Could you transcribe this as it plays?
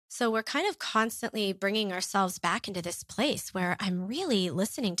So we're kind of constantly bringing ourselves back into this place where I'm really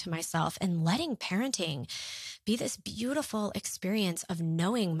listening to myself and letting parenting be this beautiful experience of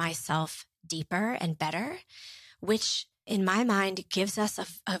knowing myself deeper and better, which in my mind gives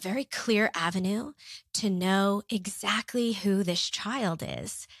us a very clear avenue to know exactly who this child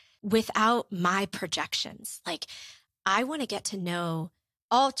is without my projections. Like, I want to get to know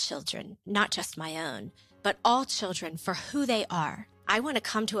all children, not just my own, but all children for who they are. I want to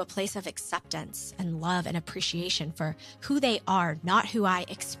come to a place of acceptance and love and appreciation for who they are, not who I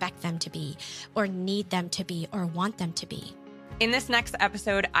expect them to be or need them to be or want them to be. In this next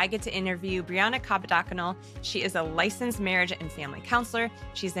episode, I get to interview Bryana Kappadakunnel. She is a licensed marriage and family counselor.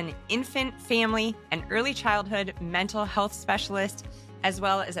 She's an infant, family, and early childhood mental health specialist, as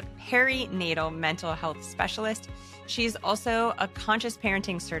well as a perinatal mental health specialist. She's also a conscious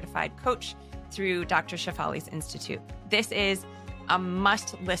parenting certified coach through Dr. Shefali's Institute. This is a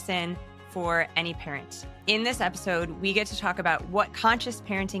must listen for any parent. In this episode, we get to talk about what conscious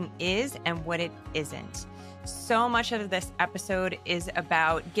parenting is and what it isn't. So much of this episode is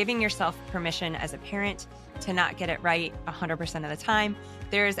about giving yourself permission as a parent to not get it right 100% of the time.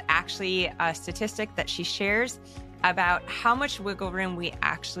 There's actually a statistic that she shares about how much wiggle room we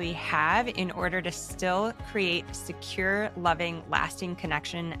actually have in order to still create secure, loving, lasting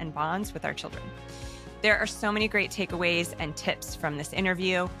connection and bonds with our children. There are so many great takeaways and tips from this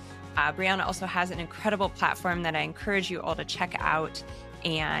interview. Bryana also has an incredible platform that I encourage you all to check out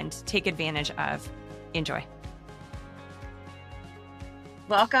and take advantage of. Enjoy.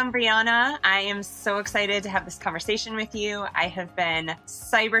 Welcome, Bryana. I am so excited to have this conversation with you. I have been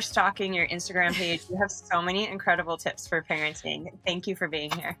cyber stalking your Instagram page. You have so many incredible tips for parenting. Thank you for being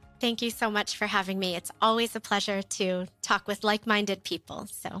here. Thank you so much for having me. It's always a pleasure to talk with like-minded people.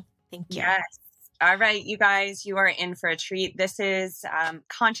 So thank you. Yes. All right, you guys, you are in for a treat. This is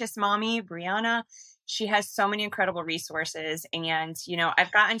Conscious Mommy, Bryana. She has so many incredible resources. And,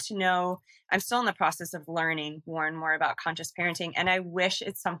 I've gotten to know, I'm still in the process of learning more and more about conscious parenting. And I wish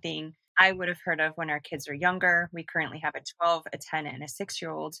it's something I would have heard of when our kids were younger. We currently have a 12, a 10, and a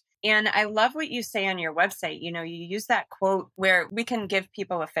 6-year-old. And I love what you say on your website. You use that quote where we can give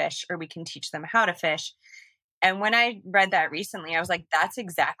people a fish or we can teach them how to fish. And when I read that recently, I was like, that's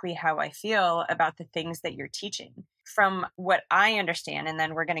exactly how I feel about the things that you're teaching. From what I understand, and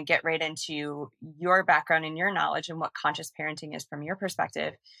then we're going to get right into your background and your knowledge and what conscious parenting is from your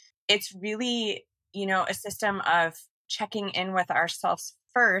perspective. It's really, a system of checking in with ourselves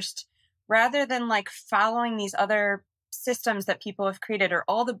first, rather than like following these other systems that people have created or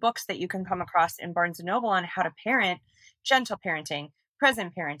all the books that you can come across in Barnes & Noble on how to parent, gentle parenting,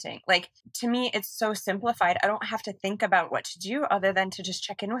 present parenting. Like, to me, it's so simplified. I don't have to think about what to do other than to just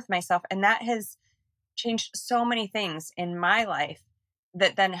check in with myself. And that has changed so many things in my life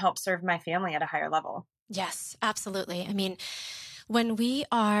that then help serve my family at a higher level. Yes, absolutely. I mean, when we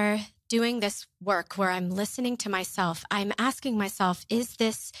are doing this work where I'm listening to myself, I'm asking myself,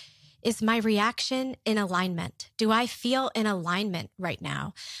 is my reaction in alignment? Do I feel in alignment right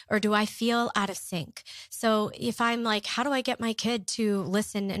now? Or do I feel out of sync? So if I'm like, how do I get my kid to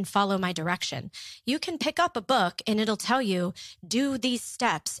listen and follow my direction? You can pick up a book and it'll tell you, do these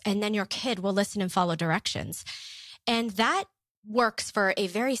steps, and then your kid will listen and follow directions. And that works for a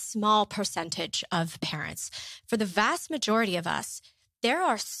very small percentage of parents. For the vast majority of us, there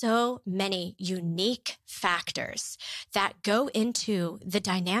are so many unique factors that go into the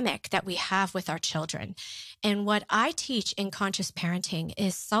dynamic that we have with our children. And what I teach in conscious parenting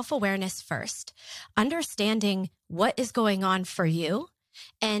is self-awareness first, understanding what is going on for you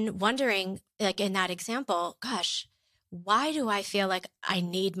and wondering, like in that example, gosh, why do I feel like I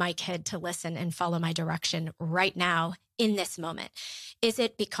need my kid to listen and follow my direction right now in this moment? Is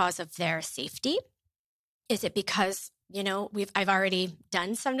it because of their safety? Is it because I've already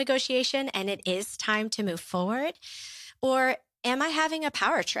done some negotiation and it is time to move forward? Or am I having a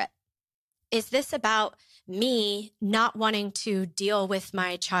power trip? Is this about me not wanting to deal with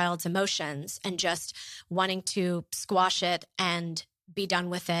my child's emotions and just wanting to squash it and be done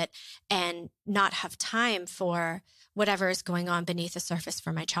with it and not have time for whatever is going on beneath the surface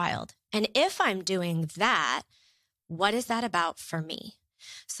for my child? And if I'm doing that, what is that about for me?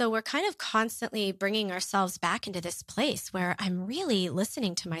 So we're kind of constantly bringing ourselves back into this place where I'm really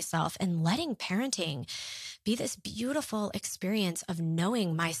listening to myself and letting parenting be this beautiful experience of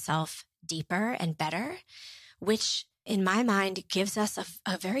knowing myself deeper and better, which in my mind gives us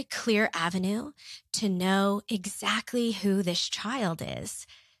a very clear avenue to know exactly who this child is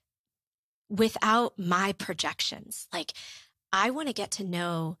without my projections. Like, I want to get to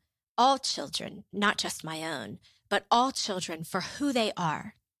know all children, not just my own, but all children for who they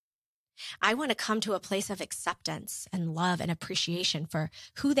are, I want to come to a place of acceptance and love and appreciation for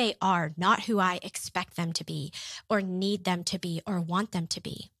who they are, not who I expect them to be or need them to be or want them to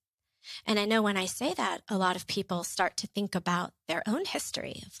be. And I know when I say that, a lot of people start to think about their own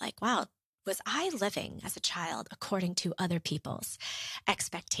history of like, wow, was I living as a child according to other people's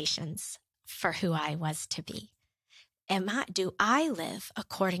expectations for who I was to be? Do I live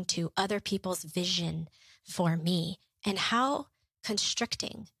according to other people's vision for me? And how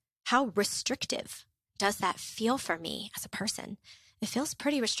constricting, how restrictive does that feel for me as a person? It feels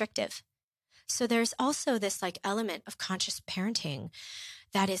pretty restrictive. So there's also this like element of conscious parenting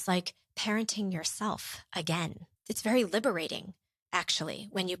that is like parenting yourself again. It's very liberating, actually,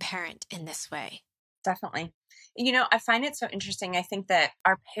 when you parent in this way. Definitely. I find it so interesting. I think that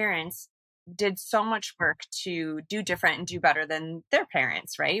our parents did so much work to do different and do better than their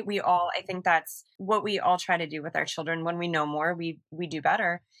parents, right? I think that's what we all try to do with our children. When we know more, we do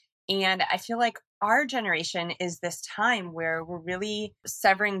better. And I feel like our generation is this time where we're really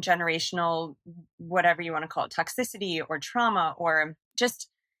severing generational, whatever you want to call it, toxicity or trauma, or just,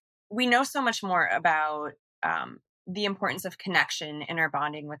 we know so much more about the importance of connection in our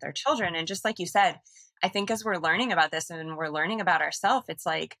bonding with our children. And just like you said, I think as we're learning about this and we're learning about ourselves, it's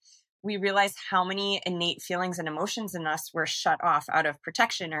like we realize how many innate feelings and emotions in us were shut off out of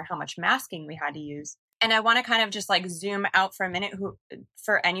protection, or how much masking we had to use. And I want to kind of just like zoom out for a minute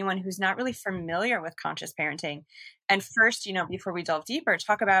for anyone who's not really familiar with conscious parenting. And first, before we delve deeper,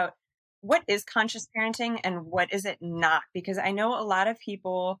 talk about what is conscious parenting and what is it not? Because I know a lot of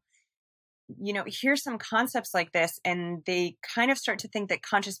people, hear some concepts like this and they kind of start to think that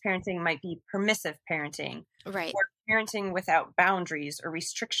conscious parenting might be permissive parenting, Right. or parenting without boundaries or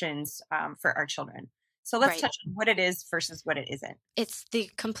restrictions for our children. So let's touch on what it is versus what it isn't. It's the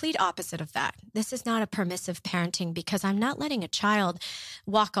complete opposite of that. This is not a permissive parenting because I'm not letting a child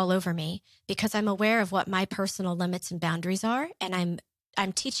walk all over me, because I'm aware of what my personal limits and boundaries are. And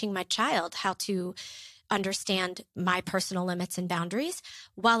I'm teaching my child how to understand my personal limits and boundaries,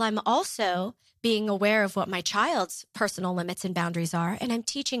 while I'm also being aware of what my child's personal limits and boundaries are. And I'm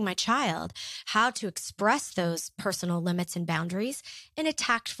teaching my child how to express those personal limits and boundaries in a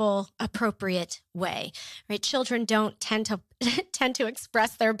tactful, appropriate way, right? Children don't tend to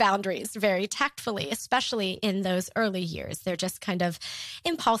express their boundaries very tactfully, especially in those early years. They're just kind of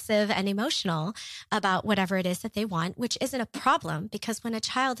impulsive and emotional about whatever it is that they want, which isn't a problem, because when a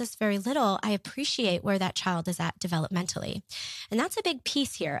child is very little, I appreciate where that child is at developmentally. And that's a big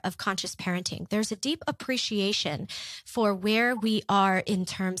piece here of conscious parenting. There's a deep appreciation for where we are in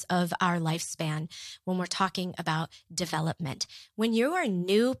terms of our lifespan when we're talking about development. When you are a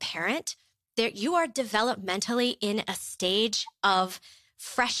new parent, you are developmentally in a stage of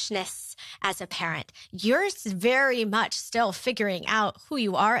freshness as a parent. You're very much still figuring out who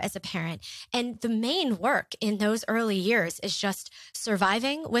you are as a parent. And the main work in those early years is just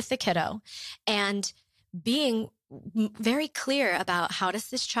surviving with the kiddo and being very clear about, how does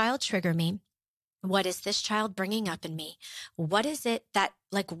this child trigger me? What is this child bringing up in me? What is it that,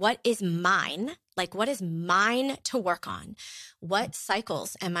 what is mine? What is mine to work on? What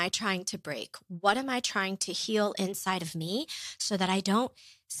cycles am I trying to break? What am I trying to heal inside of me so that I don't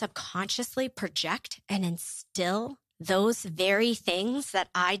subconsciously project and instill those very things that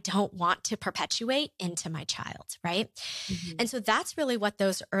I don't want to perpetuate into my child, right? Mm-hmm. And so that's really what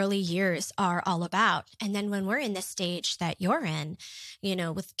those early years are all about. And then when we're in the stage that you're in,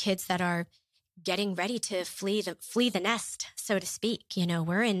 with kids that are getting ready to flee the nest, so to speak.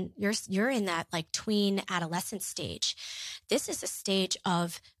 You're in that tween adolescent stage. This is a stage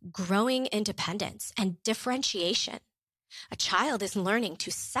of growing independence and differentiation. A child is learning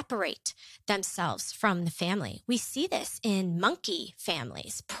to separate themselves from the family. We see this in monkey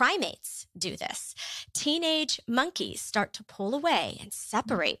families. Primates do this. Teenage monkeys start to pull away and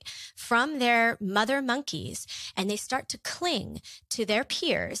separate from their mother monkeys, and they start to cling to their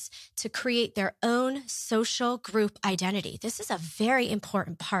peers to create their own social group identity. This is a very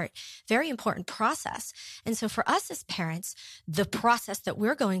important process. And so for us as parents, the process that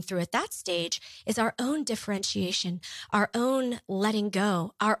we're going through at that stage is our own differentiation, our own letting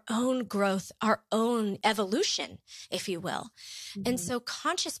go, our own growth, our own evolution, if you will. Mm-hmm. And so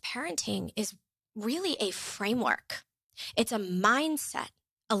conscious parenting is really a framework. It's a mindset,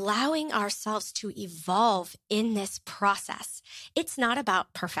 allowing ourselves to evolve in this process. It's not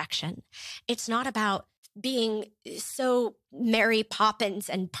about perfection. It's not about being so Mary Poppins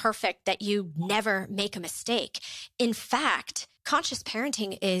and perfect that you never make a mistake. In fact, conscious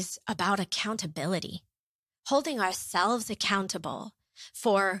parenting is about accountability, holding ourselves accountable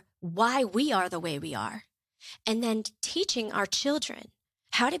for why we are the way we are, and then teaching our children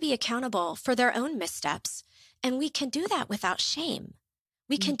how to be accountable for their own missteps. And we can do that without shame.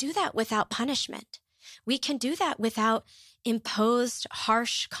 We can do that without punishment. We can do that without imposed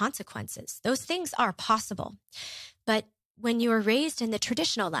harsh consequences. Those things are possible. But when you are raised in the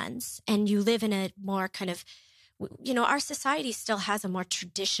traditional lens and you live in a more kind of, our society still has a more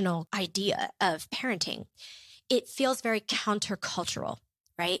traditional idea of parenting. It feels very countercultural,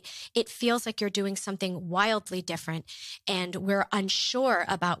 right? It feels like you're doing something wildly different and we're unsure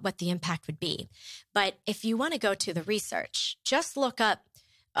about what the impact would be. But if you want to go to the research, just look up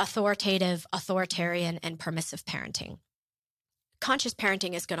authoritative, authoritarian, and permissive parenting. Conscious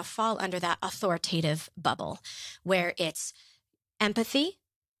parenting is going to fall under that authoritative bubble where it's empathy,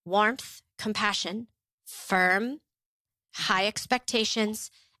 warmth, compassion, firm, high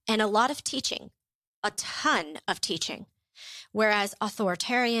expectations, and a lot of teaching, a ton of teaching. Whereas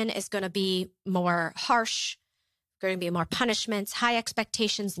authoritarian is going to be more harsh, going to be more punishments, high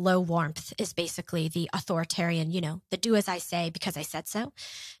expectations, low warmth is basically the authoritarian, the do as I say because I said so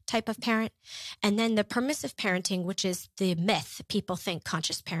type of parent. And then the permissive parenting, which is the myth. People think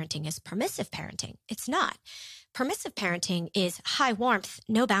conscious parenting is permissive parenting. It's not. Permissive parenting is high warmth,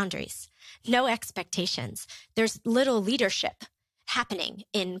 no boundaries, no expectations. There's little leadership happening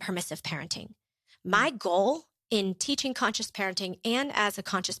in permissive parenting. My goal in teaching conscious parenting and as a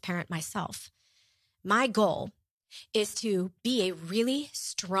conscious parent myself, my goal is to be a really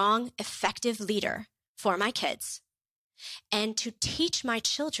strong, effective leader for my kids and to teach my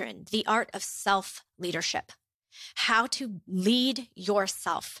children the art of self-leadership, how to lead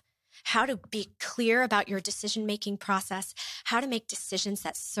yourself, how to be clear about your decision-making process, how to make decisions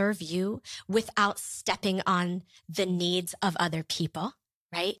that serve you without stepping on the needs of other people,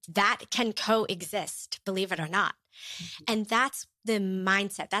 right? That can coexist, believe it or not. And that's the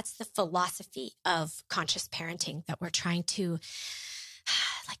mindset. That's the philosophy of conscious parenting that we're trying to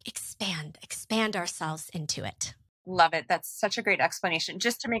expand ourselves into it. Love it. That's such a great explanation.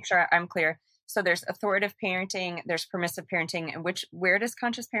 Just to make sure I'm clear. So there's authoritative parenting, there's permissive parenting, and where does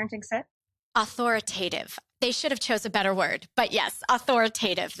conscious parenting sit? Authoritative. They should have chose a better word, but yes,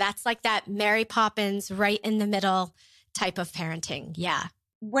 authoritative. That's like that Mary Poppins right in the middle type of parenting. Yeah.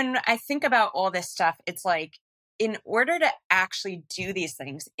 When I think about all this stuff, it's like, in order to actually do these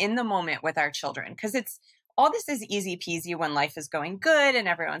things in the moment with our children, because all this is easy peasy when life is going good and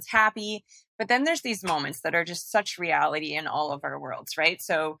everyone's happy. But then there's these moments that are just such reality in all of our worlds, right?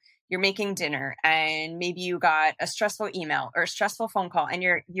 So you're making dinner and maybe you got a stressful email or a stressful phone call and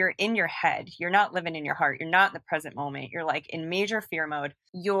you're in your head. You're not living in your heart. You're not in the present moment. You're like in major fear mode.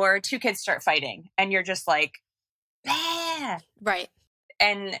 Your two kids start fighting and you're just like, bah! Right.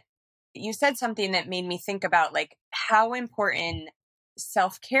 And you said something that made me think about like how important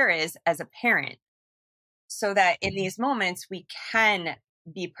self-care is as a parent so that in these moments we can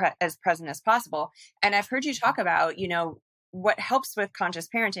be as present as possible. And I've heard you talk about, what helps with conscious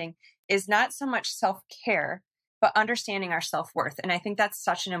parenting is not so much self-care, but understanding our self-worth. And I think that's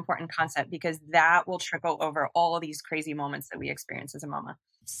such an important concept because that will trickle over all of these crazy moments that we experience as a mama.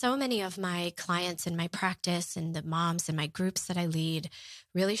 So many of my clients in my practice and the moms in my groups that I lead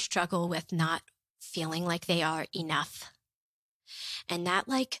really struggle with not feeling like they are enough. And that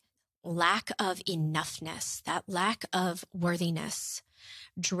lack of enoughness, that lack of worthiness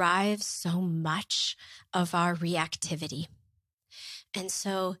drives so much of our reactivity. And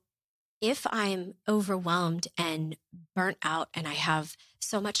so if I'm overwhelmed and burnt out and I have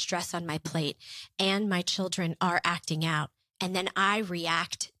so much stress on my plate and my children are acting out, and then I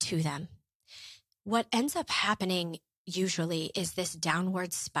react to them, what ends up happening usually is this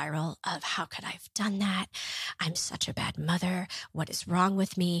downward spiral of how could I have done that? I'm such a bad mother. What is wrong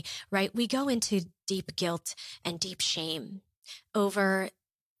with me? Right? We go into deep guilt and deep shame over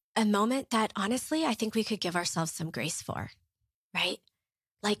a moment that honestly, I think we could give ourselves some grace for, right?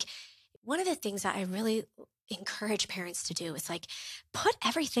 Like one of the things that I really encourage parents to do is put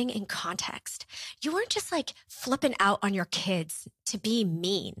everything in context. You weren't just flipping out on your kids to be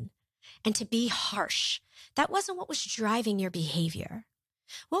mean and to be harsh. That wasn't what was driving your behavior.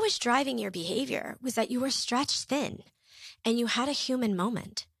 What was driving your behavior was that you were stretched thin and you had a human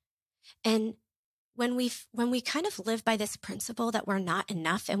moment. And when we kind of live by this principle that we're not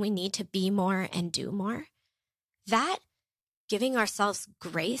enough and we need to be more and do more, that giving ourselves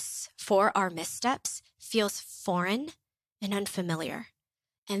grace for our missteps feels foreign and unfamiliar.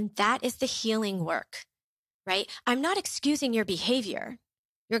 And that is the healing work, right? I'm not excusing your behavior.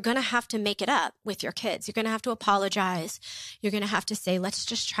 You're going to have to make it up with your kids. You're going to have to apologize. You're going to have to say, let's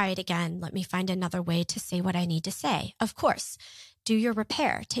just try it again. Let me find another way to say what I need to say. Of course, do your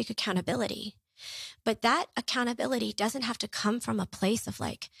repair, take accountability. But that accountability doesn't have to come from a place of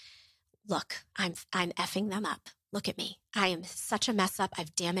like, look, I'm effing them up. Look at me. I am such a mess up.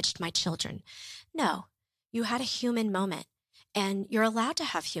 I've damaged my children. No, you had a human moment, and you're allowed to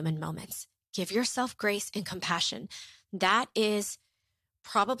have human moments. Give yourself grace and compassion. That is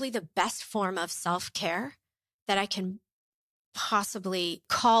probably the best form of self-care that I can possibly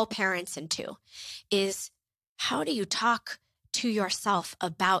call parents into, is how do you talk to yourself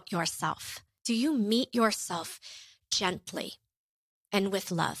about yourself? Do you meet yourself gently and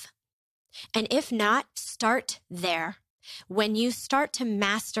with love? And if not, start there. When you start to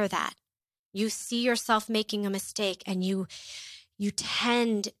master that, you see yourself making a mistake and you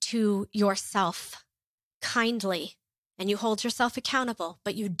tend to yourself kindly and you hold yourself accountable,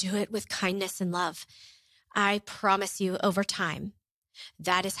 but you do it with kindness and love. I promise you, over time,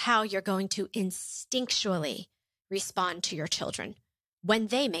 that is how you're going to instinctually respond to your children when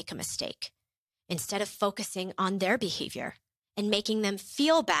they make a mistake, instead of focusing on their behavior and making them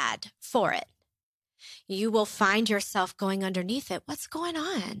feel bad for it. You will find yourself going underneath it. What's going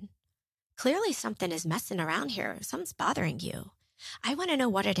on? Clearly something is messing around here. Something's bothering you. I want to know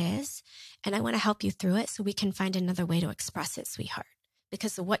what it is, and I want to help you through it so we can find another way to express it, sweetheart.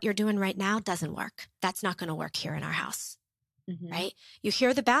 Because what you're doing right now doesn't work. That's not going to work here in our house, right? You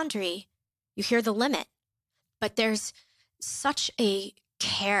hear the boundary, you hear the limit, but there's such a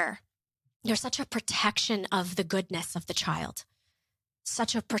care. There's such a protection of the goodness of the child,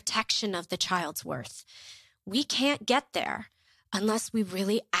 such a protection of the child's worth. We can't get there unless we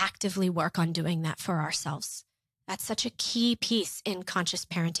really actively work on doing that for ourselves. That's such a key piece in conscious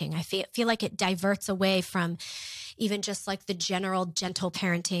parenting. I feel like it diverts away from even just like the general gentle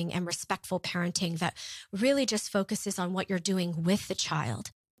parenting and respectful parenting that really just focuses on what you're doing with the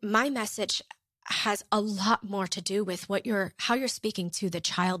child. My message has a lot more to do with how you're speaking to the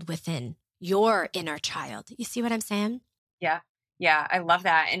child within, your inner child. You see what I'm saying? Yeah. Yeah. I love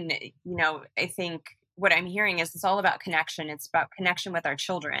that. And, I think what I'm hearing is it's all about connection. It's about connection with our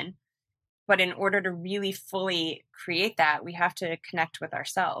children. But in order to really fully create that, we have to connect with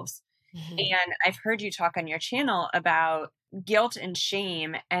ourselves. Mm-hmm. And I've heard you talk on your channel about guilt and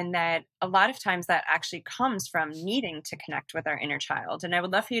shame, and that a lot of times that actually comes from needing to connect with our inner child. And I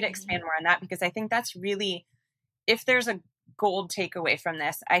would love for you to expand more on that, because I think that's really, if there's a gold takeaway from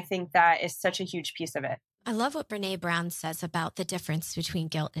this, I think that is such a huge piece of it. I love what Brene Brown says about the difference between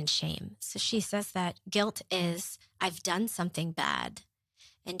guilt and shame. So she says that guilt is, I've done something bad.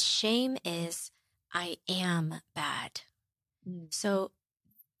 And shame is, I am bad. So,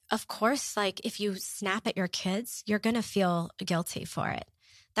 of course, like if you snap at your kids, you're going to feel guilty for it.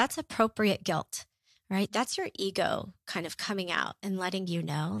 That's appropriate guilt, right? That's your ego kind of coming out and letting you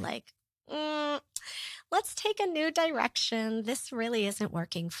know, like, let's take a new direction. This really isn't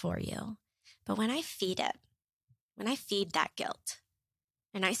working for you. But when I feed that guilt,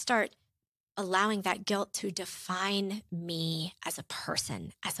 and I start allowing that guilt to define me as a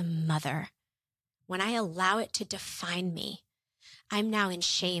person, as a mother, when I allow it to define me, I'm now in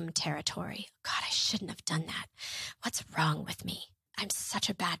shame territory. God, I shouldn't have done that. What's wrong with me? I'm such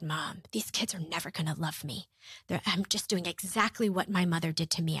a bad mom. These kids are never going to love me. I'm just doing exactly what my mother did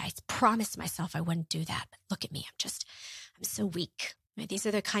to me. I promised myself I wouldn't do that. But look at me. I'm so weak. Right? These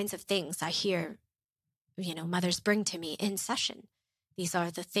are the kinds of things I hear, mothers bring to me in session. These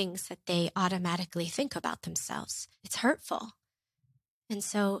are the things that they automatically think about themselves. It's hurtful. And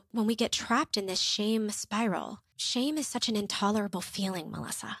so when we get trapped in this shame spiral, shame is such an intolerable feeling,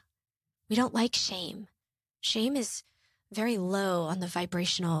 Melissa. We don't like shame. Shame is very low on the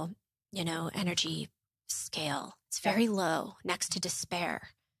vibrational, energy scale. It's very low next to despair.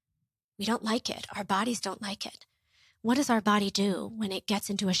 We don't like it. Our bodies don't like it. What does our body do when it gets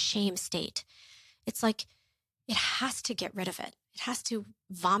into a shame state? It's like it has to get rid of it. It has to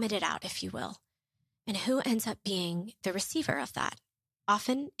vomit it out, if you will. And who ends up being the receiver of that?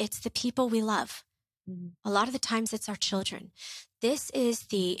 Often it's the people we love. Mm-hmm. A lot of the times it's our children. This is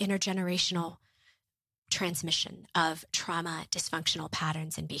the intergenerational transmission of trauma, dysfunctional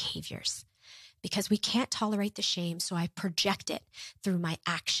patterns, and behaviors. Because we can't tolerate the shame, so I project it through my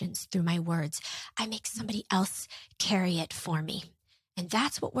actions, through my words. I make somebody else carry it for me. And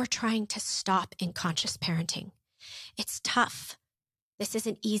that's what we're trying to stop in conscious parenting. It's tough. This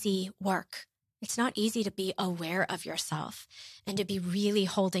isn't easy work. It's not easy to be aware of yourself and to be really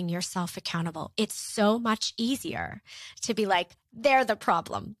holding yourself accountable. It's so much easier to be like, they're the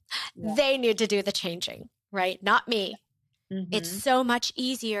problem. Yeah. They need to do the changing, right? Not me. Mm-hmm. It's so much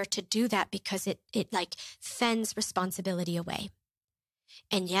easier to do that because it like fends responsibility away.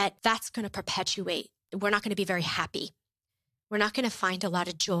 And yet that's going to perpetuate. We're not going to be very happy We're not going to find a lot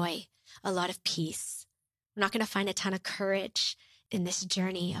of joy, a lot of peace. We're not going to find a ton of courage in this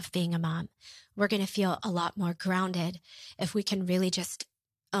journey of being a mom. We're going to feel a lot more grounded if we can really just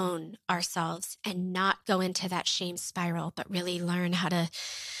own ourselves and not go into that shame spiral, but really learn how to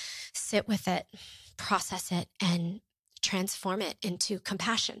sit with it, process it, and transform it into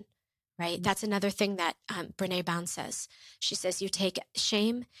compassion, right? Mm-hmm. That's another thing that Brene Brown says. She says, you take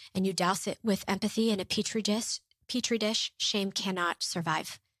shame and you douse it with empathy in a petri dish, shame cannot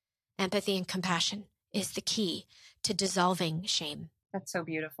survive. Empathy and compassion is the key to dissolving shame. That's so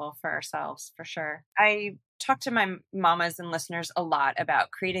beautiful for ourselves, for sure. I talk to my mamas and listeners a lot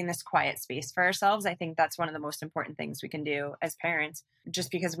about creating this quiet space for ourselves. I think that's one of the most important things we can do as parents,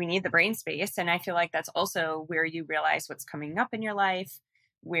 just because we need the brain space. And I feel like that's also where you realize what's coming up in your life,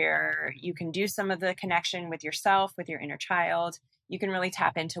 where you can do some of the connection with yourself, with your inner child. You can really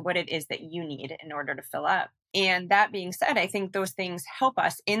tap into what it is that you need in order to fill up. And that being said, I think those things help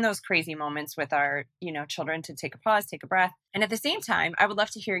us in those crazy moments with our, children to take a pause, take a breath. And at the same time, I would love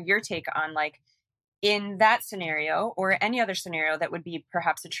to hear your take on, like, in that scenario or any other scenario that would be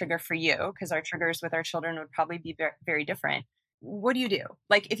perhaps a trigger for you, because our triggers with our children would probably be very, very different. What do?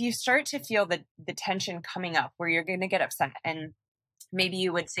 Like, if you start to feel the tension coming up where you're going to get upset and maybe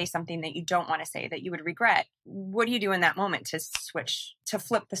you would say something that you don't want to say, that you would regret. What do you do in that moment to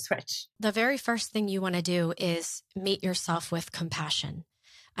flip the switch? The very first thing you want to do is meet yourself with compassion.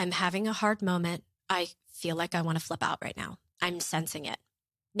 I'm having a hard moment. I feel like I want to flip out right now. I'm sensing it.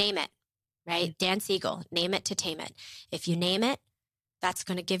 Name it, right? Mm-hmm. Dan Siegel, name it to tame it. If you name it, that's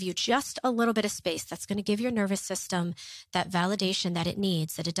going to give you just a little bit of space. That's going to give your nervous system that validation that it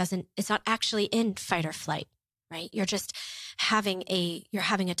needs, that it's not actually in fight or flight. Right? You're just having a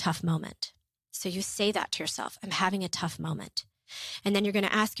tough moment. So you say that to yourself, I'm having a tough moment. And then you're going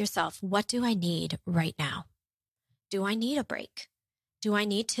to ask yourself, what do I need right now? Do I need a break? Do I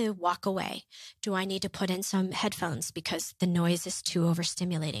need to walk away? Do I need to put in some headphones because the noise is too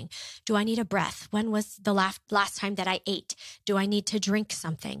overstimulating? Do I need a breath? When was the last time that I ate? Do I need to drink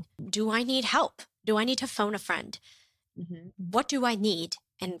something? Do I need help? Do I need to phone a friend? Mm-hmm. What do I need?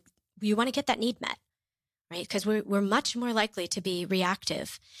 And you want to get that need met. Right? Because we're much more likely to be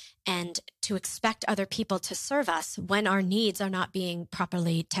reactive and to expect other people to serve us when our needs are not being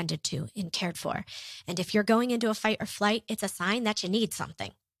properly tended to and cared for. And if you're going into a fight or flight, it's a sign that you need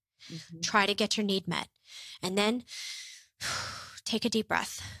something. Mm-hmm. Try to get your need met. And then take a deep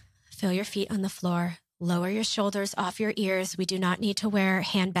breath. Feel your feet on the floor. Lower your shoulders off your ears. We do not need to wear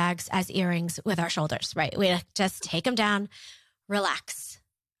handbags as earrings with our shoulders, right? We just take them down, relax,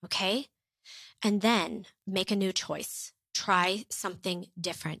 okay? And then make a new choice. Try something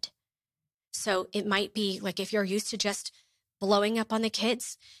different. So it might be like, if you're used to just blowing up on the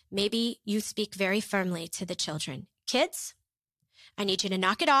kids, maybe you speak very firmly to the children. Kids, I need you to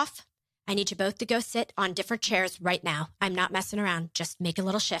knock it off. I need you both to go sit on different chairs right now. I'm not messing around. Just make a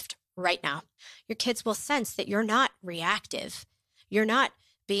little shift right now. Your kids will sense that you're not reactive. You're not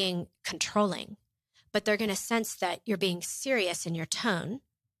being controlling, but they're going to sense that you're being serious in your tone.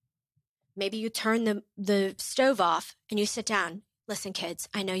 Maybe you turn the stove off and you sit down. Listen, kids,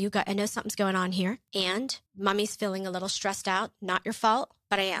 I know something's going on here, and mommy's feeling a little stressed out. Not your fault,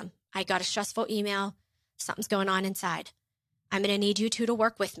 but I am. I got a stressful email. Something's going on inside. I'm going to need you two to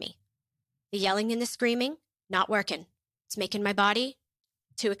work with me. The yelling and the screaming, not working. It's making my body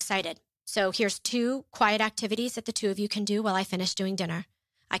too excited. So here's 2 quiet activities that the 2 of you can do while I finish doing dinner.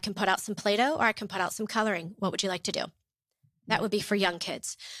 I can put out some Play-Doh or I can put out some coloring. What would you like to do? That would be for young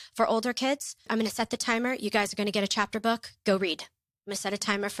kids. For older kids, I'm going to set the timer. You guys are going to get a chapter book. Go read. I'm going to set a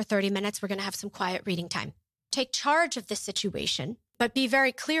timer for 30 minutes. We're going to have some quiet reading time. Take charge of this situation, but be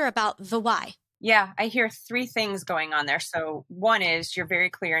very clear about the why. Yeah, I hear 3 things going on there. So 1 is you're very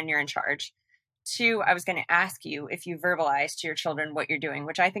clear and you're in charge. 2, I was going to ask you if you verbalize to your children what you're doing,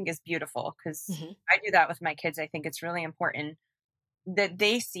 which I think is beautiful, because mm-hmm. I do that with my kids. I think it's really important that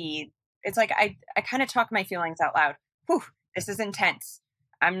they see. It's like I kind of talk my feelings out loud. Whew. This is intense.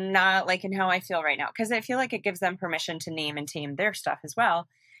 I'm not liking how I feel right now, because I feel like it gives them permission to name and tame their stuff as well.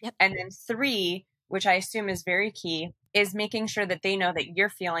 Yep. And then 3, which I assume is very key, is making sure that they know that your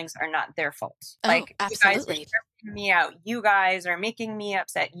feelings are not their fault. Oh, like, absolutely. You guys are stressing me out. You guys are making me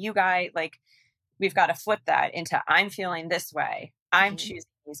upset. You guys, like, we've got to flip that into I'm feeling this way. I'm mm-hmm.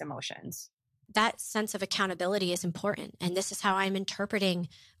 choosing these emotions. That sense of accountability is important. And this is how I'm interpreting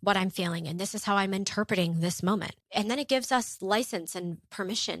what I'm feeling. And this is how I'm interpreting this moment. And then it gives us license and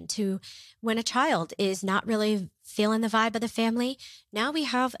permission to, when a child is not really feeling the vibe of the family, now we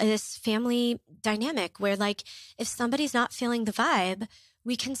have this family dynamic where, like, if somebody's not feeling the vibe,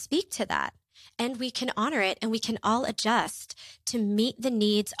 we can speak to that. and we can honor it, and we can all adjust to meet the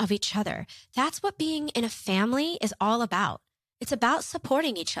needs of each other. That's what being in a family is all about. It's about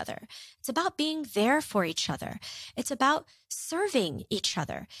supporting each other. It's about being there for each other. It's about serving each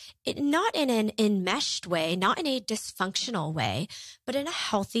other, not in an enmeshed way, not in a dysfunctional way, but in a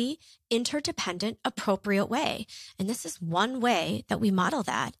healthy, interdependent, appropriate way. And this is one way that we model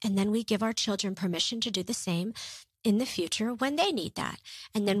that. And then we give our children permission to do the same in the future when they need that.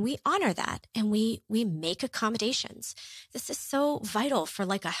 And then we honor that, and we make accommodations. This is so vital for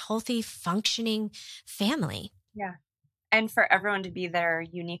like a healthy, functioning family. Yeah. And for everyone to be their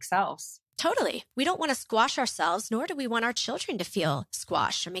unique selves. Totally. We don't want to squash ourselves, nor do we want our children to feel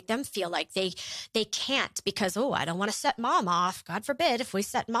squashed or make them feel like they can't because, oh, I don't want to set mom off. God forbid if we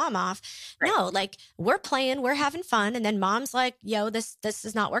set mom off. Right. No, like we're playing, we're having fun. And then mom's like, yo, this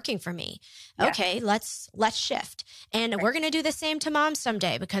is not working for me. Yeah. Okay, let's shift. And right. We're going to do the same to mom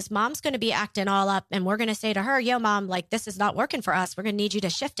someday because mom's going to be acting all up and we're going to say to her, yo, mom, like this is not working for us. We're going to need you to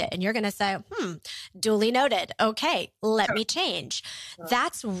shift it. And you're going to say, duly noted. Okay, let me change.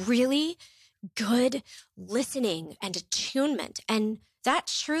 That's really good listening and attunement. And that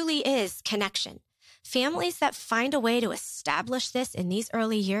truly is connection. Families that find a way to establish this in these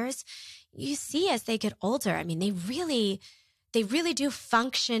early years, you see as they get older, I mean, they really do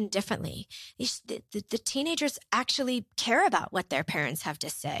function differently. The teenagers actually care about what their parents have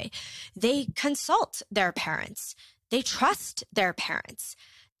to say. They consult their parents. They trust their parents.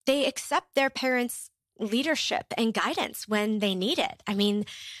 They accept their parents' leadership and guidance when they need it. I mean,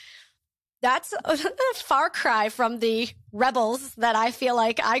 that's a far cry from the rebels that I feel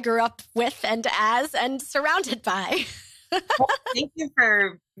like I grew up with and as and surrounded by. Well, thank you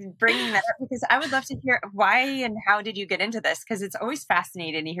for bringing that up because I would love to hear why and how did you get into this? Because it's always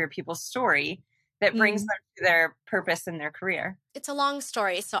fascinating to hear people's story that brings them to their purpose in their career. It's a long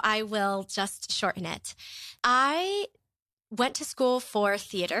story, so I will just shorten it. I went to school for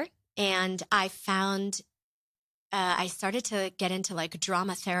theater and I found I started to get into like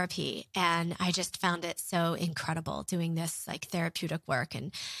drama therapy, and I just found it so incredible doing this like therapeutic work.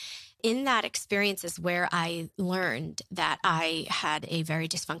 And in that experience is where I learned that I had a very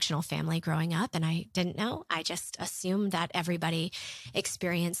dysfunctional family growing up, and I didn't know. I just assumed that everybody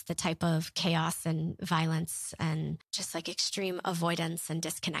experienced the type of chaos and violence and just like extreme avoidance and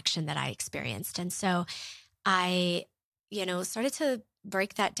disconnection that I experienced. And so I, started to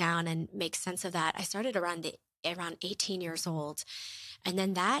break that down and make sense of that. I started around 18 years old. And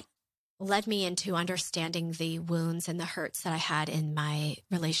then that led me into understanding the wounds and the hurts that I had in my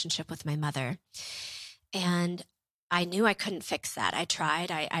relationship with my mother. And I knew I couldn't fix that. I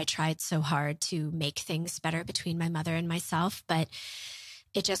tried so hard to make things better between my mother and myself, but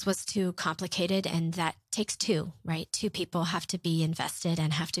it just was too complicated. And that takes two, right? Two people have to be invested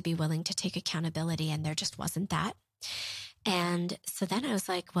and have to be willing to take accountability. And there just wasn't that. And so then I was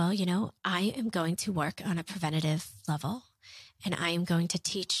like, well, I am going to work on a preventative level, and I am going to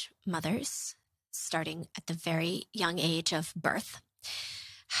teach mothers, starting at the very young age of birth,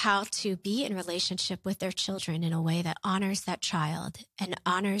 how to be in relationship with their children in a way that honors that child and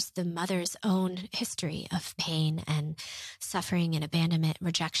honors the mother's own history of pain and suffering and abandonment,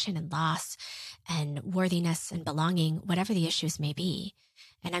 rejection and loss and worthiness and belonging, whatever the issues may be.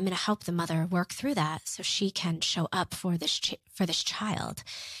 And I'm going to help the mother work through that so she can show up for this child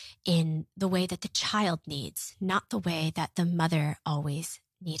in the way that the child needs, not the way that the mother always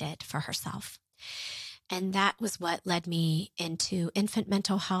needed for herself. And that was what led me into infant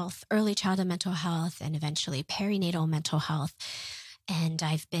mental health, early childhood mental health, and eventually perinatal mental health. And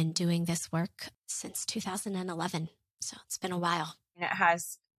I've been doing this work since 2011. So it's been a while. And it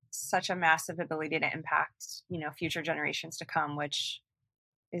has such a massive ability to impact, future generations to come, which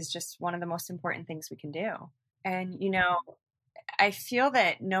is just one of the most important things we can do. And, I feel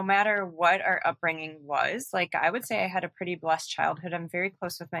that no matter what our upbringing was, like I would say I had a pretty blessed childhood. I'm very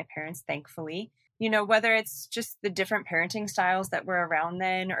close with my parents, thankfully. Whether it's just the different parenting styles that were around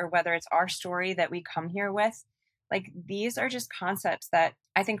then, or whether it's our story that we come here with, like these are just concepts that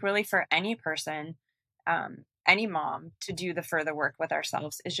I think really for any person, any mom to do the further work with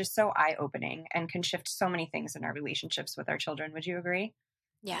ourselves is just so eye-opening and can shift so many things in our relationships with our children. Would you agree?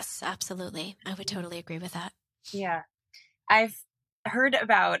 Yes, absolutely. I would totally agree with that. Yeah. I've heard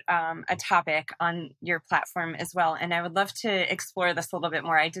about a topic on your platform as well, and I would love to explore this a little bit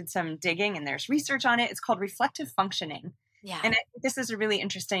more. I did some digging and there's research on it. It's called reflective functioning. Yeah. And I think this is a really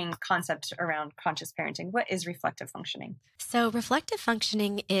interesting concept around conscious parenting. What is reflective functioning? So reflective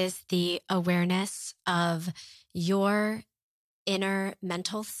functioning is the awareness of your inner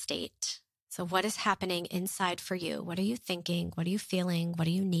mental state So what is happening inside for you? What are you thinking? What are you feeling? What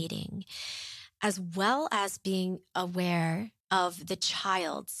are you needing? As well as being aware of the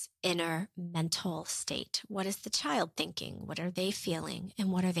child's inner mental state. What is the child thinking? What are they feeling? And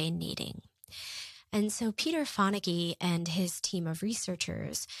what are they needing? And so Peter Fonagy and his team of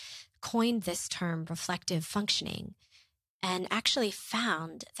researchers coined this term reflective functioning and actually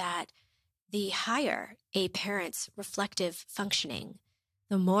found that the higher a parent's reflective functioning,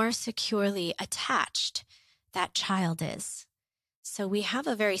 the more securely attached that child is. So we have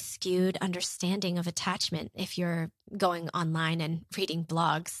a very skewed understanding of attachment. If you're going online and reading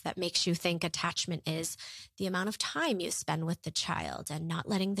blogs, that makes you think attachment is the amount of time you spend with the child and not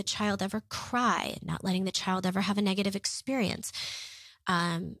letting the child ever cry, not letting the child ever have a negative experience.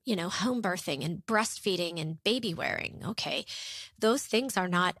 Home birthing and breastfeeding and baby wearing. Okay. Those things are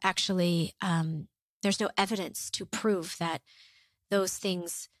not actually, there's no evidence to prove that those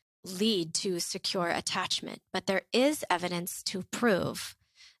things lead to secure attachment, but there is evidence to prove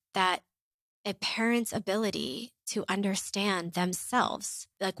that a parent's ability to understand themselves,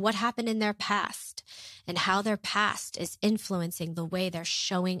 like what happened in their past and how their past is influencing the way they're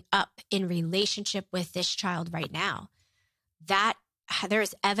showing up in relationship with this child right now, that there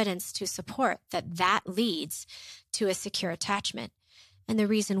is evidence to support that leads to a secure attachment. And the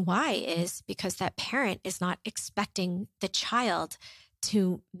reason why is because that parent is not expecting the child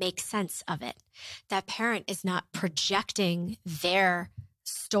to make sense of it. That parent is not projecting their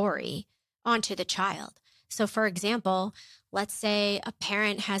story onto the child. So for example, let's say a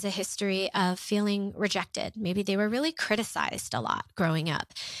parent has a history of feeling rejected. Maybe they were really criticized a lot growing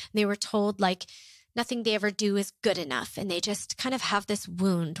up. They were told like nothing they ever do is good enough. And they just kind of have this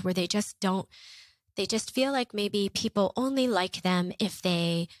wound where they just feel like maybe people only like them if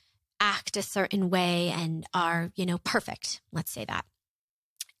they act a certain way and are, perfect. Let's say that.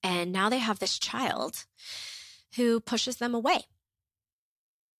 And now they have this child who pushes them away.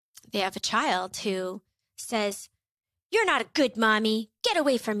 They have a child who says, "You're not a good mommy. Get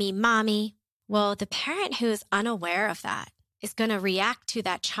away from me, mommy." Well, the parent who is unaware of that is going to react to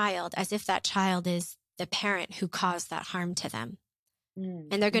that child as if that child is the parent who caused that harm to them.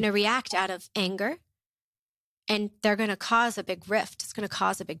 And they're going to react out of anger. And they're going to cause a big rift. It's going to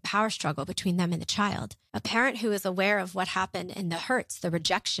cause a big power struggle between them and the child. A parent who is aware of what happened and the hurts, the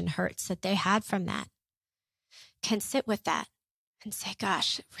rejection hurts that they had from that, can sit with that and say,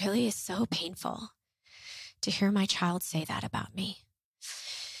 gosh, it really is so painful to hear my child say that about me.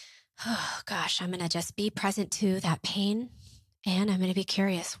 Oh, gosh, I'm going to just be present to that pain. And I'm going to be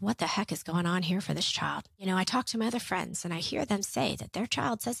curious, what the heck is going on here for this child? I talk to my other friends and I hear them say that their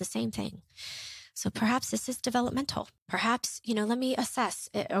child says the same thing. So perhaps this is developmental. Perhaps, let me assess.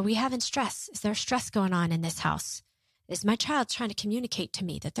 Are we having stress? Is there stress going on in this house? Is my child trying to communicate to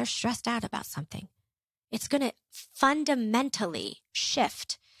me that they're stressed out about something? It's going to fundamentally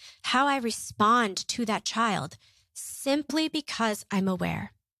shift how I respond to that child simply because I'm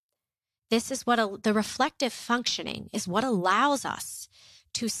aware. This is what the reflective functioning is what allows us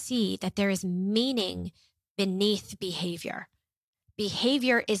to see that there is meaning beneath behavior.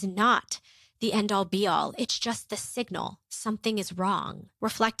 Behavior is not the end all be all. It's just the signal something is wrong.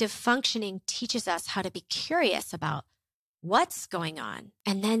 Reflective functioning teaches us how to be curious about what's going on.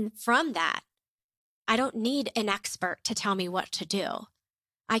 And then from that, I don't need an expert to tell me what to do.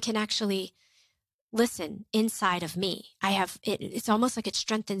 I can actually listen inside of me. It's almost like it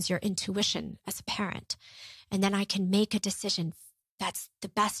strengthens your intuition as a parent. And then I can make a decision that's the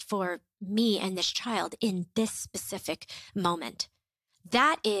best for me and this child in this specific moment.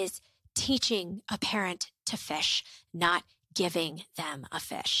 That is teaching a parent to fish, not giving them a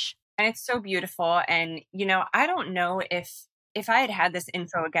fish. And it's so beautiful. And, I don't know if I had this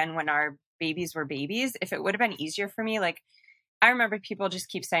info again when our babies were babies, if it would have been easier for me. Like, I remember people just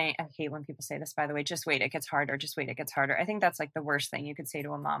keep saying, I hate when people say this, by the way, just wait, it gets harder. Just wait, it gets harder. I think that's like the worst thing you could say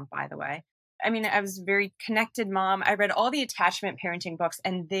to a mom, by the way. I mean, I was a very connected mom. I read all the attachment parenting books,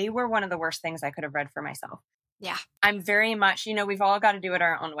 and they were one of the worst things I could have read for myself. Yeah. I'm very much, we've all got to do it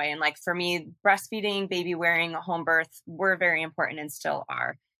our own way. And like for me, breastfeeding, baby wearing, home birth were very important and still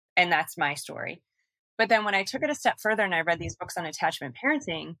are. And that's my story. But then when I took it a step further and I read these books on attachment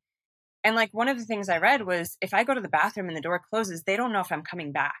parenting, and like one of the things I read was if I go to the bathroom and the door closes, they don't know if I'm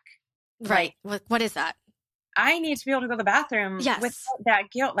coming back. Right. What is that? I need to be able to go to the bathroom without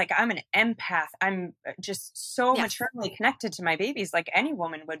that guilt. Like I'm an empath. I'm just so maternally connected to my babies like any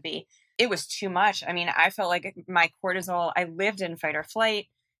woman would be. It was too much. I mean, I felt like my cortisol, I lived in fight or flight.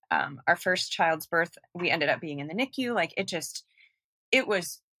 Our first child's birth, we ended up being in the NICU. Like it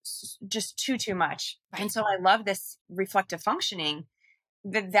was just too much. Right. And so I love this reflective functioning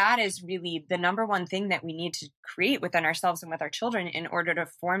that is really the number one thing that we need to create within ourselves and with our children in order to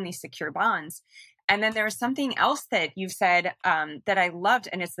form these secure bonds. And then there was something else that you've said that I loved,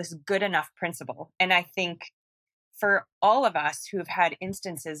 and it's this good enough principle. And I think for all of us who've had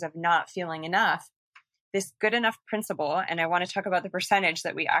instances of not feeling enough, this good enough principle, and I want to talk about the percentage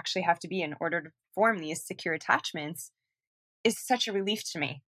that we actually have to be in order to form these secure attachments, is such a relief to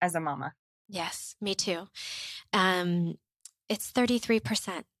me as a mama. Yes, me too. It's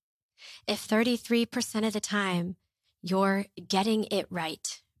 33%. If 33% of the time you're getting it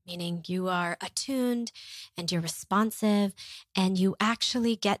right, meaning you are attuned and you're responsive and you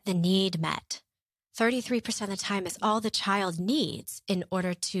actually get the need met, 33% of the time is all the child needs in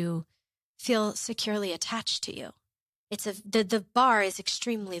order to feel securely attached to you. The bar is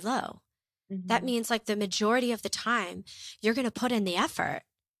extremely low. Mm-hmm. That means like the majority of the time you're going to put in the effort.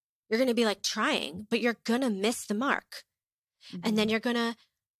 You're going to be like trying, but you're going to miss the mark. Mm-hmm. And then you're going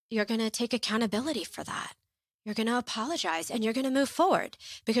to take accountability for that. You're going to apologize and you're going to move forward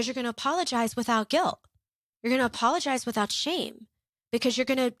because you're going to apologize without guilt. You're going to apologize without shame because you're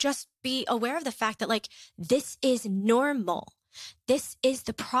going to just be aware of the fact that like, this is normal. This is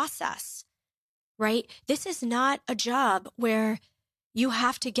the process, right? This is not a job where you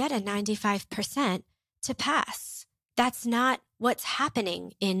have to get a 95% to pass. That's not what's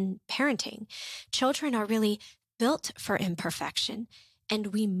happening in parenting. Children are really built for imperfection, and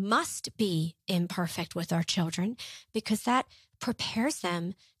we must be imperfect with our children because that prepares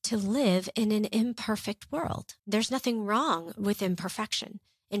them to live in an imperfect world. There's nothing wrong with imperfection.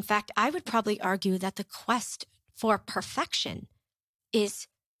 In fact, I would probably argue that the quest for perfection is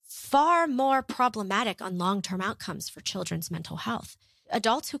far more problematic on long-term outcomes for children's mental health.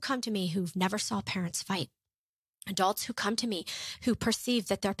 Adults who come to me who've never saw parents fight, adults who come to me who perceive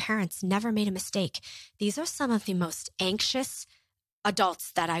that their parents never made a mistake, these are some of the most anxious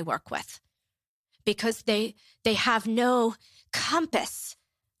adults that I work with because they have no compass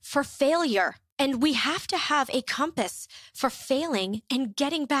for failure. And we have to have a compass for failing and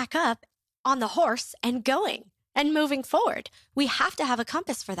getting back up on the horse and going and moving forward. We have to have a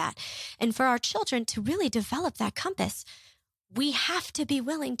compass for that. And for our children to really develop that compass, we have to be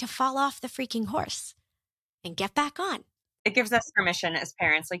willing to fall off the freaking horse and get back on. It gives us permission as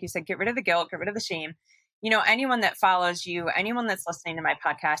parents, like you said, get rid of the guilt, get rid of the shame. You know, anyone that follows you, anyone that's listening to my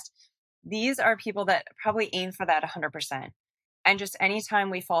podcast, these are people that probably aim for that 100%. And just anytime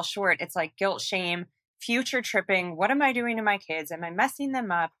we fall short, it's like guilt, shame, future tripping. What am I doing to my kids? Am I messing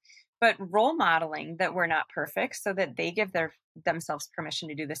them up? But role modeling that we're not perfect so that they give themselves permission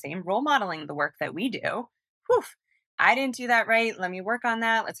to do the same. Role modeling the work that we do. Whew, I didn't do that right. Let me work on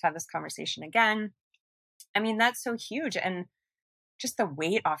that. Let's have this conversation again. I mean, that's so huge. And just the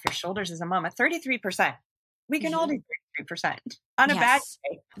weight off your shoulders as a mom at 33%. We can all do 33% on a bad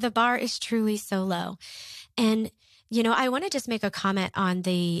day. The bar is truly so low. And, you know, I want to just make a comment on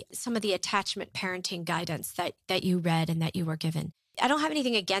some of the attachment parenting guidance that you read and that you were given. I don't have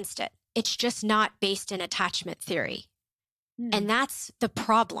anything against it. It's just not based in attachment theory. And that's the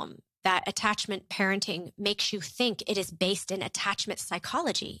problem, that attachment parenting makes you think it is based in attachment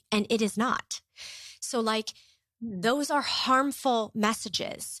psychology, and it is not. So like, those are harmful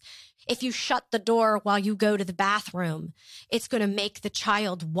messages. If you shut the door while you go to the bathroom, it's going to make the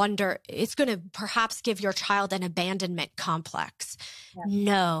child wonder. It's going to perhaps give your child an abandonment complex. Yeah.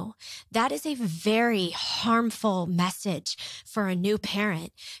 No, that is a very harmful message for a new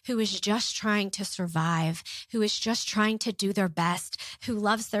parent who is just trying to survive, who is just trying to do their best, who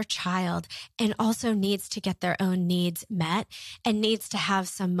loves their child and also needs to get their own needs met and needs to have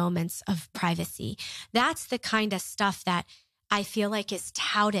some moments of privacy. That's the kind of stuff that I feel like is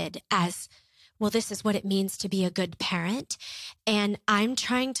touted as, well, this is what it means to be a good parent. And I'm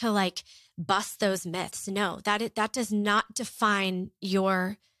trying to like bust those myths. No, that does not define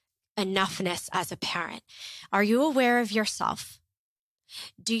your enoughness as a parent. Are you aware of yourself?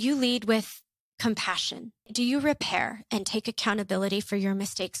 Do you lead with compassion? Do you repair and take accountability for your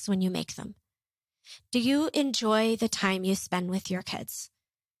mistakes when you make them? Do you enjoy the time you spend with your kids?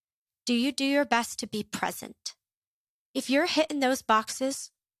 Do you do your best to be present? If you're hitting those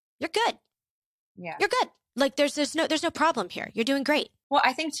boxes, you're good. Yeah. You're good. Like there's no problem here. You're doing great. Well,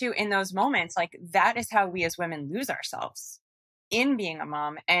 I think too, in those moments, like that is how we as women lose ourselves in being a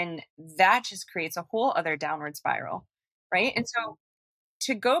mom. And that just creates a whole other downward spiral. Right. And so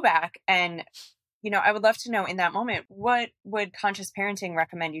to go back and, you know, I would love to know in that moment, what would conscious parenting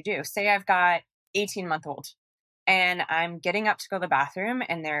recommend you do? Say I've got 18-month-old and I'm getting up to go to the bathroom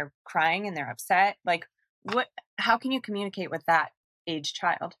and they're crying and they're upset. Like how can you communicate with that age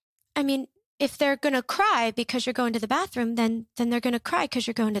child? I mean, if they're going to cry because you're going to the bathroom, then they're going to cry because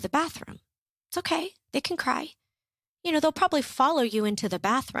you're going to the bathroom. It's okay. They can cry. They'll probably follow you into the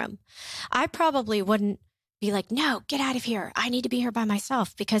bathroom. I probably wouldn't be like, no, get out of here. I need to be here by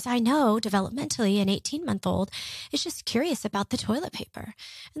myself, because I know developmentally an 18-month-old is just curious about the toilet paper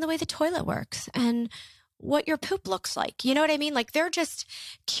and the way the toilet works and what your poop looks like. You know what I mean? Like, they're just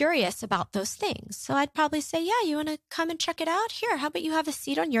curious about those things. So I'd probably say, yeah, you want to come and check it out? Here, how about you have a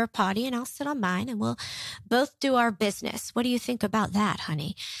seat on your potty and I'll sit on mine and we'll both do our business. What do you think about that,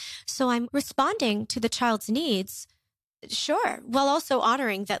 honey? So I'm responding to the child's needs. Sure. While also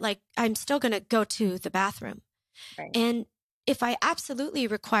honoring that, like, I'm still going to go to the bathroom. Right. And if I absolutely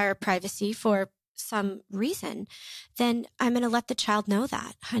require privacy for some reason, then I'm going to let the child know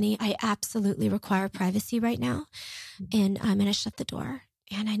that, honey, I absolutely require privacy right now. And I'm going to shut the door.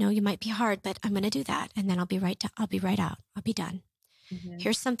 And I know you might be hard, but I'm going to do that. And then I'll be right out. I'll be done. Mm-hmm.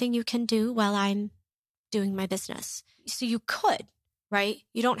 Here's something you can do while I'm doing my business. So you could, right?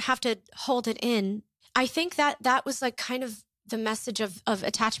 You don't have to hold it in. I think that was like kind of the message of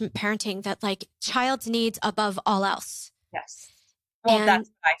attachment parenting, that like child's needs above all else. Yes. Well, And that's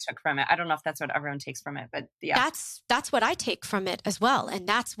what I took from it. I don't know if that's what everyone takes from it, but yeah. That's what I take from it as well. And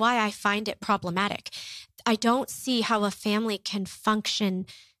that's why I find it problematic. I don't see how a family can function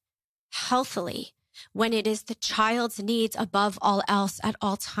healthily when it is the child's needs above all else at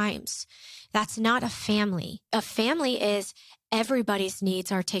all times. That's not a family. A family is everybody's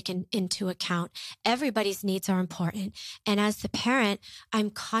needs are taken into account. Everybody's needs are important. And as the parent,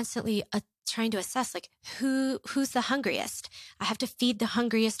 I'm constantly trying to assess, like, who's the hungriest? I have to feed the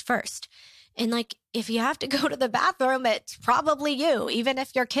hungriest first. And like, if you have to go to the bathroom, it's probably you, even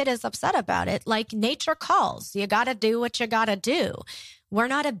if your kid is upset about it. Like, nature calls. You got to do what you got to do. We're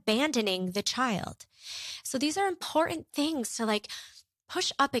not abandoning the child. So these are important things to like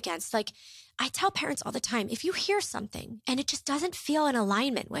push up against. Like, I tell parents all the time, if you hear something and it just doesn't feel in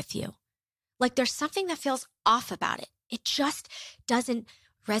alignment with you, like there's something that feels off about it, it just doesn't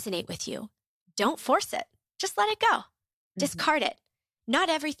resonate with you, don't force it. Just let it go. Mm-hmm. Discard it. Not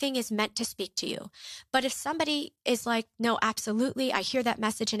everything is meant to speak to you. But if somebody is like, no, absolutely, I hear that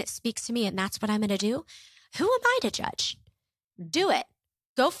message and it speaks to me and that's what I'm going to do, who am I to judge? Mm-hmm. Do it.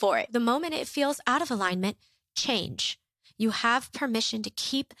 Go for it. The moment it feels out of alignment, change. You have permission to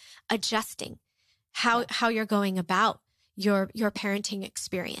keep adjusting how you're going about your parenting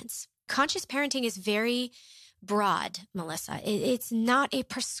experience. Conscious parenting is very broad, Melissa. It's not a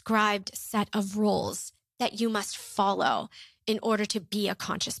prescribed set of rules that you must follow in order to be a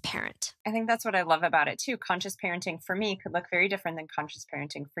conscious parent. I think that's what I love about it too. Conscious parenting for me could look very different than conscious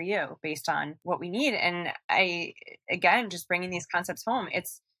parenting for you based on what we need. And again, just bringing these concepts home,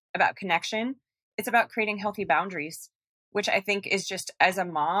 it's about connection. It's about creating healthy boundaries, which I think is just, as a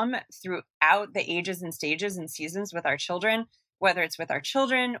mom, throughout the ages and stages and seasons with our children, whether it's with our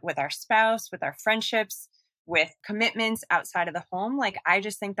children, with our spouse, with our friendships, with commitments outside of the home. Like, I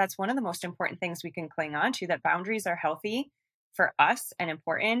just think that's one of the most important things we can cling on to, that boundaries are healthy for us and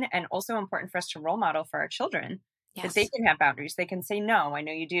also important for us to role model for our children. Yes. That they can have boundaries. They can say no. I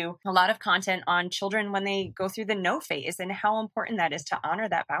know you do a lot of content on children when they go through the no phase and how important that is to honor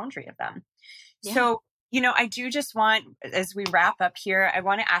that boundary of them. Yeah. So, I do just want, as we wrap up here, I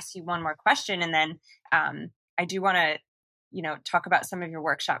want to ask you one more question. And then I do want to, talk about some of your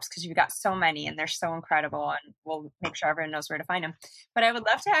workshops, because you've got so many and they're so incredible, and we'll make sure everyone knows where to find them. But I would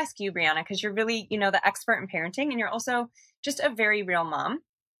love to ask you, Bryana, because you're really, the expert in parenting, and you're also just a very real mom.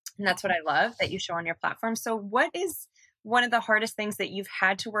 And that's what I love that you show on your platform. So what is one of the hardest things that you've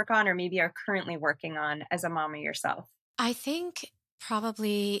had to work on, or maybe are currently working on as a mama yourself? I think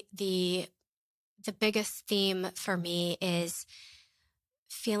probably the biggest theme for me is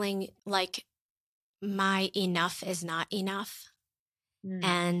feeling like my enough is not enough.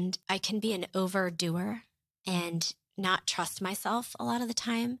 And I can be an overdoer and not trust myself a lot of the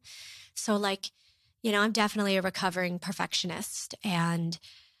time. So like, I'm definitely a recovering perfectionist, and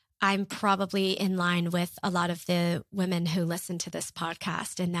I'm probably in line with a lot of the women who listen to this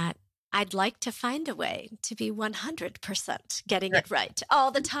podcast, in that I'd like to find a way to be 100% getting it right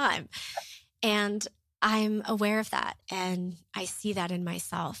all the time. And I'm aware of that, and I see that in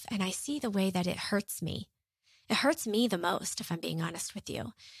myself, and I see the way that it hurts me. It hurts me the most, if I'm being honest with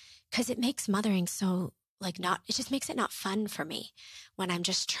you, because it makes mothering so it just makes it not fun for me when I'm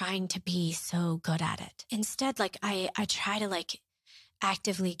just trying to be so good at it. Instead, I try to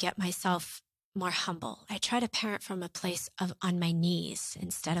actively get myself more humble. I try to parent from a place of on my knees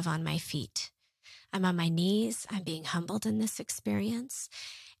instead of on my feet. I'm on my knees. I'm being humbled in this experience,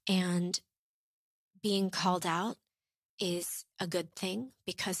 and being called out is a good thing,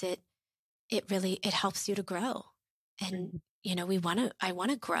 because it it helps you to grow. And, I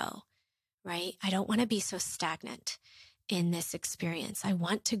want to grow, right? I don't want to be so stagnant in this experience. I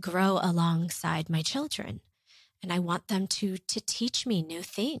want to grow alongside my children, and I want them to teach me new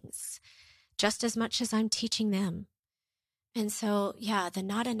things just as much as I'm teaching them. And so, yeah, the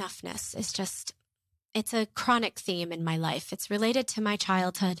not enoughness is it's a chronic theme in my life. It's related to my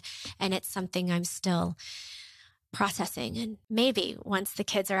childhood, and it's something I'm still processing. And maybe once the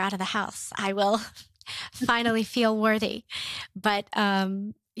kids are out of the house, I will finally feel worthy. But,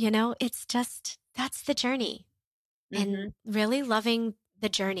 it's just, that's the journey. And really loving the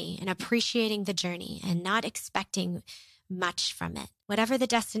journey and appreciating the journey and not expecting much from it. Whatever the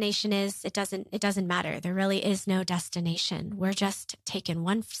destination is, it doesn't matter. There really is no destination. We're just taking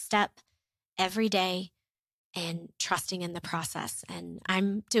one step every day and trusting in the process. And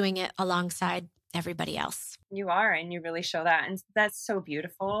I'm doing it alongside everybody else. You are, and you really show that. And that's so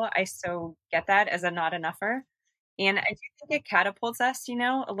beautiful. I so get that as a not enougher. And I do think it catapults us,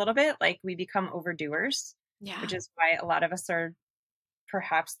 a little bit, like we become overdoers, which is why a lot of us are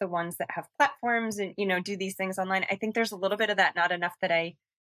perhaps the ones that have platforms and, do these things online. I think there's a little bit of that not enough that I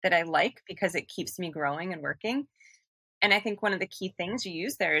like, because it keeps me growing and working. And I think one of the key things you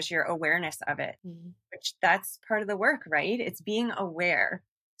use there is your awareness of it, which that's part of the work, right? It's being aware.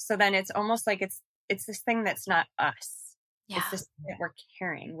 So then it's almost like it's this thing that's not us. Yeah. It's this thing that we're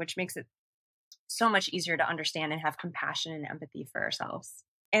carrying, which makes it so much easier to understand and have compassion and empathy for ourselves.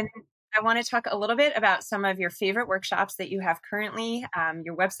 And I want to talk a little bit about some of your favorite workshops that you have currently.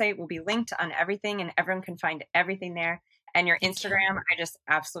 Your website will be linked on everything, and everyone can find everything there. And your Instagram, I just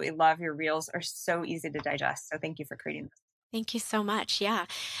absolutely love. Your reels are so easy to digest. So thank you for creating this. Thank you so much. Yeah.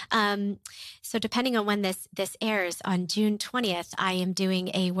 So depending on when this airs, on June 20th, I am doing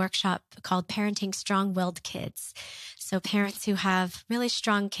a workshop called Parenting Strong-Willed Kids. So parents who have really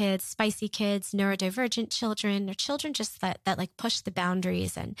strong kids, spicy kids, neurodivergent children, or children just that like push the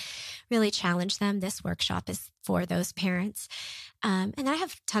boundaries and really challenge them. This workshop is for those parents. And I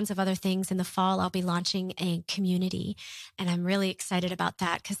have tons of other things. In the fall, I'll be launching a community, and I'm really excited about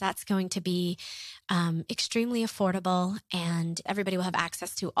that because that's going to be extremely affordable, and everybody will have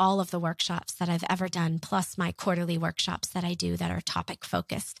access to all of the workshops that I've ever done, plus my quarterly workshops that I do that are topic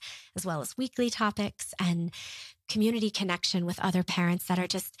focused, as well as weekly topics and community connection with other parents that are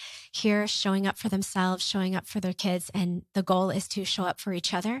just here showing up for themselves, showing up for their kids. And the goal is to show up for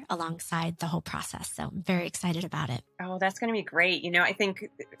each other alongside the whole process. So I'm very excited about it. Oh, that's going to be great. I think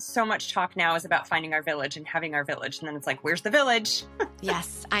so much talk now is about finding our village and having our village. And then it's like, where's the village?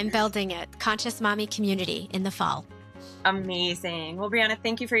 Yes, I'm building it. Conscious Mommy Community in the fall. Amazing. Well, Bryana,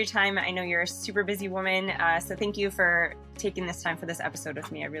 thank you for your time. I know you're a super busy woman. So thank you for taking this time for this episode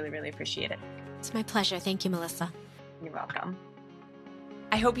with me. I really, really appreciate it. It's my pleasure. Thank you, Melissa. You're welcome.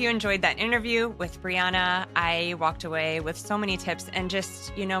 I hope you enjoyed that interview with Bryana. I walked away with so many tips and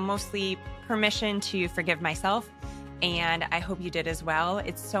just, mostly permission to forgive myself. And I hope you did as well.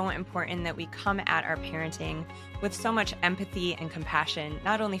 It's so important that we come at our parenting with so much empathy and compassion,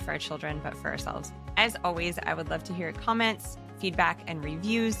 not only for our children, but for ourselves. As always, I would love to hear comments, feedback, and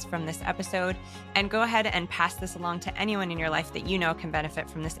reviews from this episode. And go ahead and pass this along to anyone in your life that you know can benefit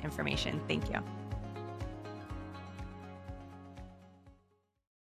from this information. Thank you.